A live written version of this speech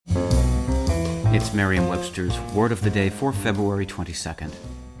It's Merriam-Webster's Word of the Day for February 22nd.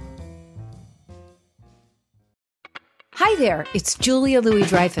 Hi there, it's Julia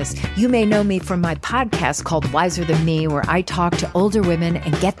Louis-Dreyfus. You may know me from my podcast called Wiser Than Me, where I talk to older women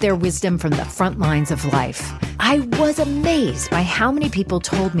and get their wisdom from the front lines of life. I was amazed by how many people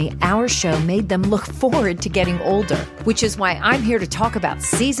told me our show made them look forward to getting older, which is why I'm here to talk about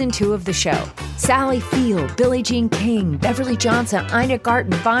Season 2 of the show. Sally Field, Billie Jean King, Beverly Johnson, Ina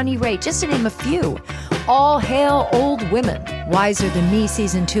Garten, Bonnie Raitt, just to name a few. All hail old women. Wiser Than Me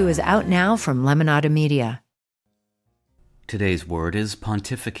Season 2 is out now from Lemonada Media. Today's word is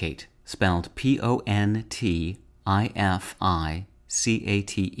pontificate, spelled Pontificate.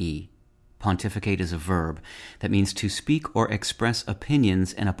 Pontificate is a verb that means to speak or express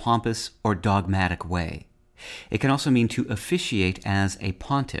opinions in a pompous or dogmatic way. It can also mean to officiate as a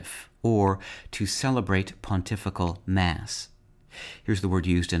pontiff or to celebrate pontifical mass. Here's the word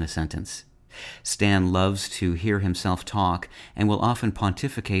used in a sentence. Stan loves to hear himself talk and will often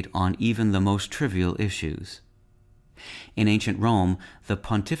pontificate on even the most trivial issues. In ancient Rome, the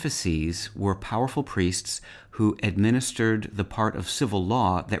pontifices were powerful priests who administered the part of civil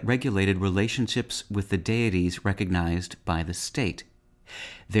law that regulated relationships with the deities recognized by the state.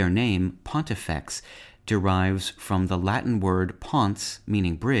 Their name, pontifex, derives from the Latin word pons,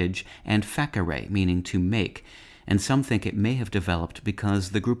 meaning bridge, and facere, meaning to make, and some think it may have developed because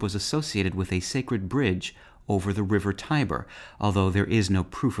the group was associated with a sacred bridge over the river Tiber, although there is no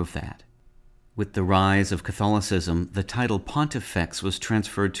proof of that. With the rise of Catholicism, the title pontifex was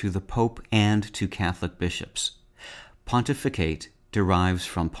transferred to the Pope and to Catholic bishops. Pontificate derives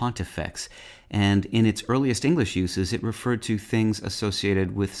from pontifex, and in its earliest English uses it referred to things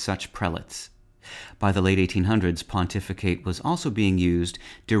associated with such prelates. By the late 1800s, pontificate was also being used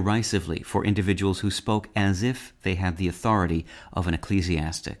derisively for individuals who spoke as if they had the authority of an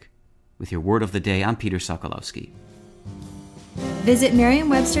ecclesiastic. With your Word of the Day, I'm Peter Sokolowski. Visit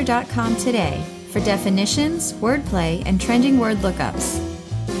Merriam-Webster.com today for definitions, wordplay, and trending word lookups.